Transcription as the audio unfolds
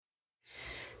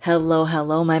Hello,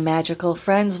 hello, my magical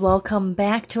friends. Welcome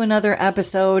back to another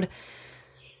episode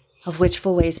of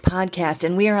Witchful Ways podcast.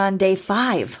 And we are on day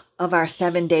 5 of our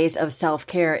 7 days of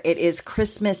self-care. It is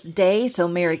Christmas Day, so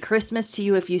Merry Christmas to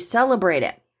you if you celebrate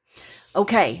it.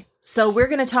 Okay, so we're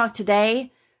going to talk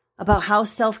today about how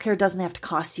self-care doesn't have to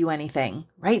cost you anything,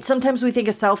 right? Sometimes we think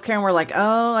of self-care and we're like,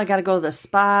 oh, I got to go to the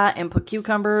spa and put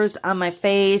cucumbers on my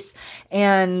face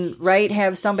and, right,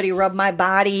 have somebody rub my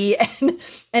body.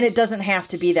 And it doesn't have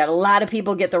to be that. A lot of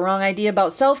people get the wrong idea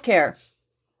about self-care.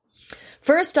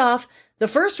 First off, the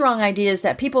first wrong idea is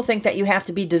that people think that you have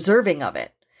to be deserving of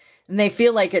it. And they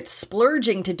feel like it's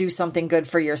splurging to do something good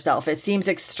for yourself. It seems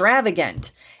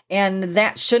extravagant. And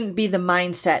that shouldn't be the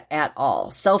mindset at all.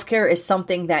 Self-care is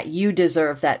something that you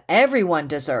deserve, that everyone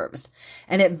deserves.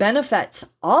 And it benefits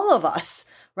all of us,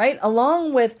 right?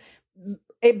 Along with,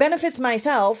 it benefits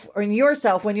myself or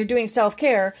yourself when you're doing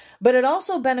self-care, but it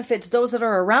also benefits those that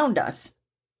are around us.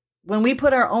 When we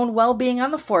put our own well-being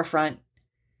on the forefront,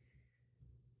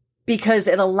 because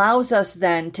it allows us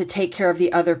then to take care of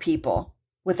the other people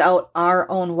without our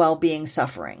own well-being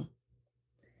suffering.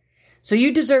 So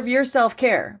you deserve your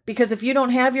self-care, because if you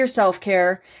don't have your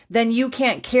self-care, then you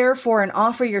can't care for and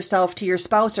offer yourself to your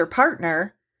spouse or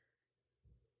partner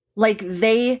like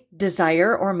they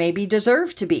desire or maybe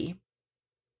deserve to be.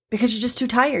 Because you're just too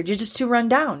tired. You're just too run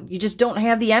down. You just don't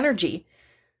have the energy.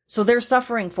 So they're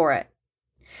suffering for it.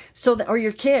 Or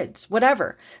your kids,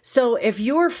 whatever. So if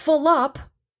you're full up,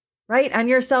 right, on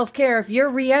your self-care, if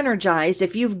you're re-energized,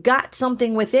 if you've got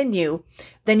something within you,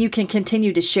 then you can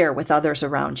continue to share with others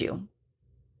around you.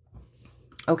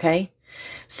 Okay?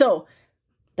 So,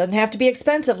 doesn't have to be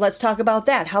expensive. Let's talk about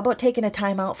that. How about taking a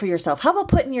time out for yourself? How about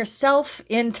putting yourself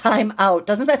in time out?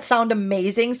 Doesn't that sound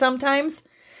amazing sometimes?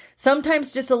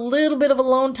 Sometimes just a little bit of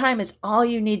alone time is all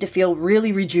you need to feel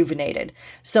really rejuvenated.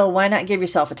 So why not give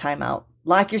yourself a time out?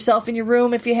 Lock yourself in your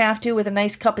room if you have to with a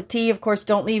nice cup of tea. Of course,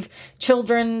 don't leave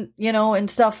children, and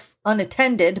stuff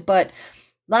unattended, but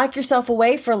lock yourself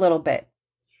away for a little bit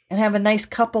and have a nice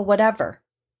cup of whatever.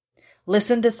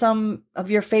 Listen to some of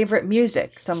your favorite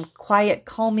music, some quiet,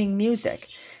 calming music.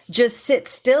 Just sit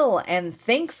still and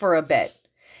think for a bit.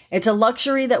 It's a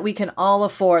luxury that we can all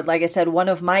afford. Like I said, one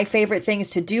of my favorite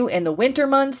things to do in the winter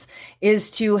months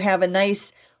is to have a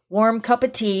nice warm cup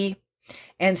of tea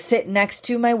and sit next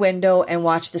to my window and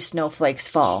watch the snowflakes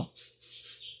fall.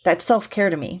 That's self-care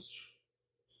to me,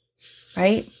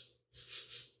 right?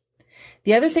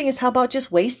 The other thing is, how about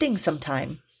just wasting some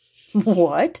time?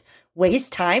 What?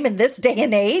 Waste time in this day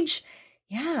and age?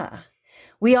 Yeah.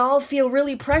 We all feel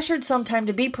really pressured sometimes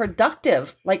to be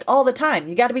productive, like all the time.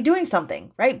 You got to be doing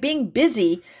something, right? Being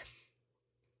busy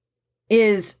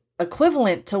is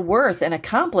equivalent to worth and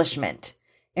accomplishment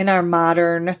in our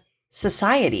modern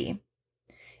society.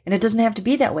 And it doesn't have to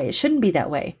be that way. It shouldn't be that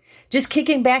way. Just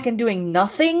kicking back and doing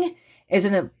nothing is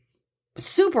a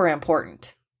super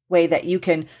important way that you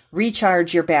can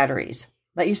recharge your batteries.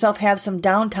 Let yourself have some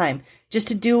downtime just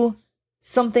to do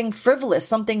something frivolous,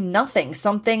 something nothing,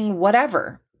 something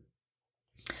whatever.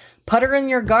 Putter in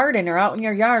your garden or out in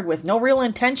your yard with no real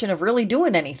intention of really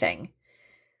doing anything.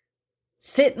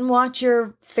 Sit and watch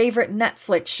your favorite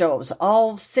Netflix shows,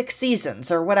 all 6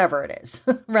 seasons or whatever it is,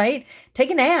 right?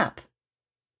 Take a nap.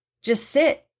 Just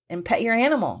sit and pet your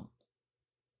animal.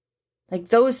 Like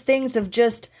those things of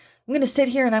just, I'm going to sit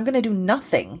here and I'm going to do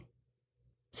nothing.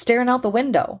 Staring out the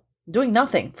window, doing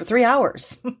nothing for 3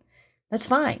 hours. That's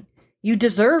fine. You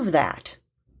deserve that.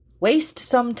 Waste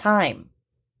some time.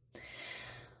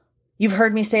 You've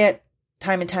heard me say it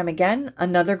time and time again.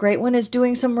 Another great one is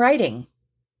doing some writing.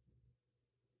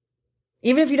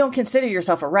 Even if you don't consider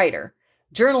yourself a writer,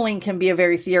 journaling can be a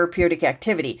very therapeutic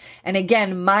activity. And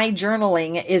again, my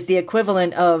journaling is the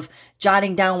equivalent of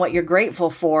jotting down what you're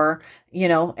grateful for,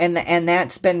 and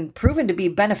that's been proven to be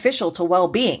beneficial to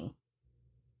well-being.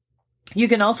 You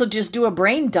can also just do a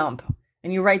brain dump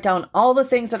and you write down all the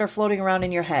things that are floating around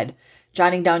in your head,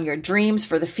 jotting down your dreams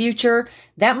for the future.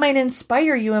 That might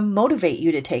inspire you and motivate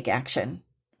you to take action.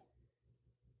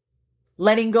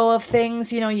 Letting go of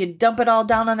things, you dump it all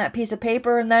down on that piece of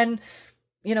paper and then,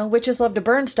 witches love to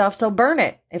burn stuff, so burn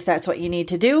it if that's what you need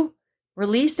to do.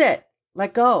 Release it.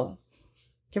 Let go.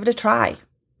 Give it a try.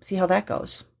 See how that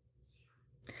goes.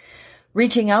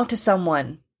 Reaching out to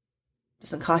someone.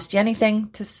 Doesn't cost you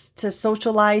anything to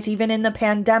socialize, even in the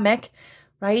pandemic,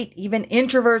 right? Even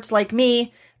introverts like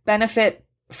me benefit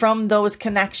from those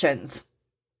connections.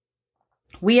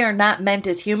 We are not meant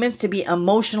as humans to be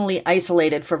emotionally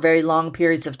isolated for very long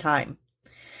periods of time.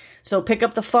 So pick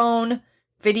up the phone,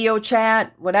 video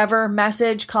chat, whatever,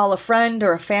 message, call a friend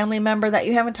or a family member that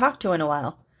you haven't talked to in a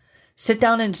while. Sit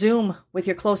down and Zoom with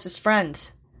your closest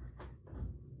friends.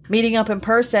 Meeting up in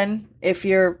person, if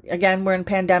again, we're in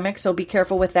pandemic, so be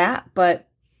careful with that, but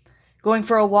going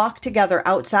for a walk together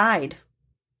outside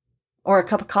or a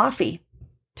cup of coffee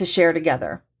to share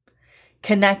together.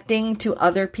 Connecting to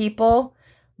other people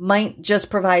might just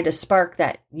provide a spark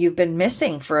that you've been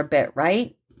missing for a bit,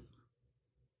 right?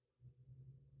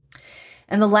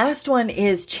 And the last one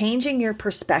is changing your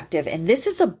perspective. And this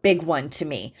is a big one to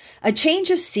me. A change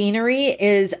of scenery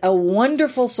is a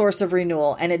wonderful source of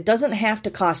renewal, and it doesn't have to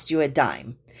cost you a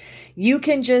dime. You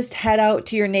can just head out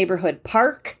to your neighborhood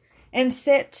park and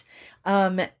sit.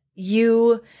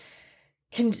 You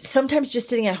can sometimes just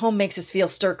sitting at home makes us feel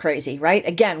stir crazy, right?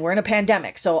 Again, we're in a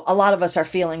pandemic. So a lot of us are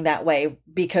feeling that way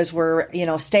because we're,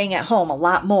 staying at home a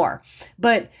lot more.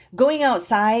 But going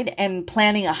outside and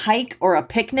planning a hike or a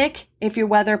picnic, if your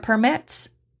weather permits.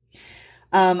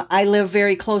 I live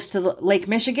very close to Lake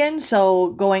Michigan. So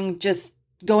going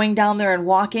down there and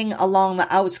walking along the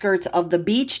outskirts of the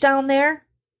beach down there,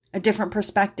 a different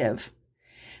perspective.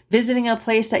 Visiting a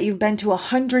place that you've been to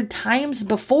 100 times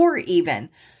before even.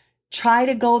 Try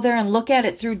to go there and look at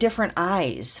it through different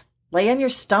eyes. Lay on your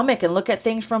stomach and look at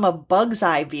things from a bug's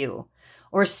eye view.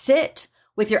 Or sit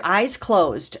with your eyes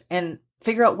closed and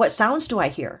figure out, what sounds do I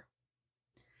hear?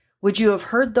 Would you have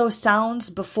heard those sounds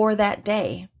before that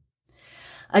day?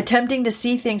 Attempting to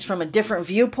see things from a different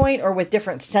viewpoint or with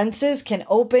different senses can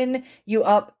open you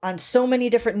up on so many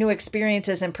different new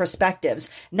experiences and perspectives,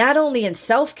 not only in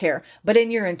self-care, but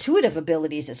in your intuitive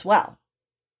abilities as well.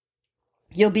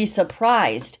 You'll be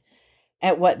surprised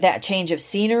at what that change of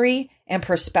scenery and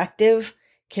perspective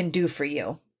can do for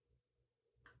you.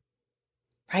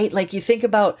 Right? Like you think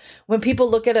about when people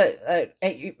look at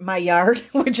my yard,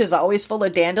 which is always full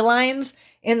of dandelions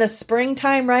in the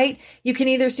springtime, right? You can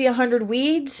either see 100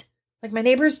 weeds like my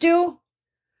neighbors do,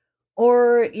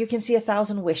 or you can see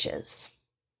 1,000 wishes.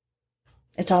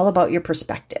 It's all about your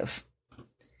perspective.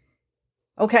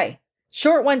 Okay.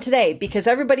 Short one today because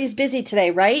everybody's busy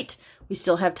today, right? We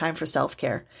still have time for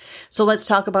self-care. So let's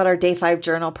talk about our day 5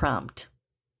 journal prompt.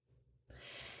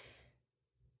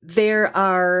 There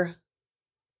are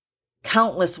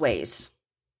countless ways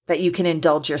that you can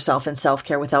indulge yourself in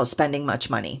self-care without spending much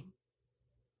money.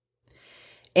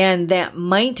 And that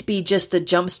might be just the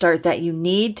jumpstart that you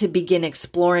need to begin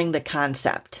exploring the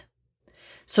concept.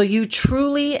 So you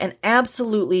truly and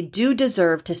absolutely do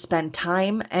deserve to spend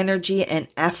time, energy, and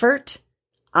effort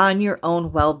on your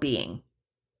own well-being.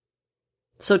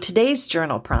 So today's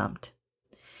journal prompt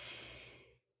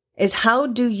is, how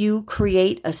do you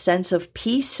create a sense of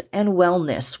peace and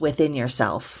wellness within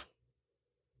yourself?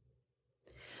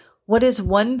 What is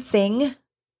one thing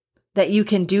that you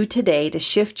can do today to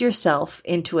shift yourself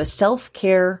into a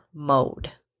self-care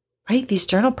mode? Right? These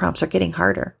journal prompts are getting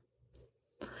harder.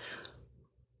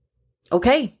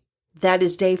 Okay, that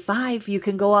is day 5. You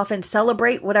can go off and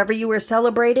celebrate whatever you were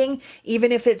celebrating,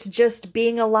 even if it's just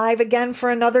being alive again for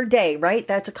another day, right?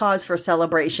 That's a cause for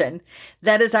celebration.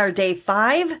 That is our day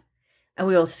 5, and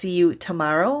we will see you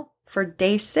tomorrow for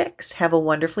day 6. Have a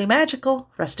wonderfully magical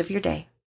rest of your day.